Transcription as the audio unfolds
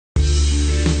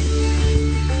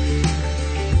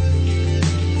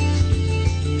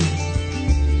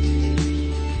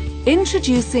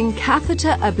Introducing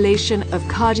Catheter Ablation of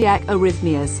Cardiac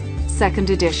Arrhythmias, 2nd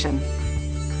edition.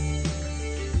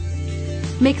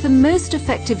 Make the most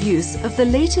effective use of the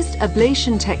latest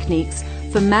ablation techniques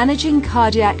for managing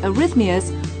cardiac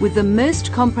arrhythmias with the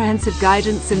most comprehensive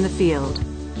guidance in the field.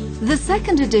 The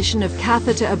 2nd edition of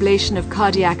Catheter Ablation of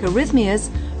Cardiac Arrhythmias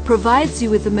provides you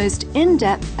with the most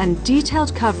in-depth and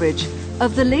detailed coverage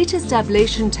of the latest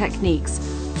ablation techniques,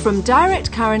 from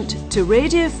direct current to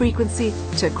radiofrequency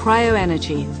to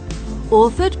cryoenergy.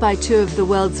 Authored by 2 of the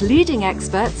world's leading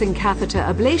experts in catheter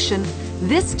ablation,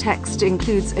 this text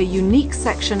includes a unique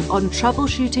section on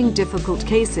troubleshooting difficult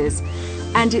cases,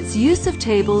 and its use of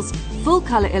tables,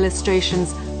 full-color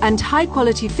illustrations, and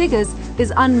high-quality figures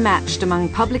is unmatched among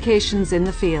publications in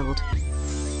the field.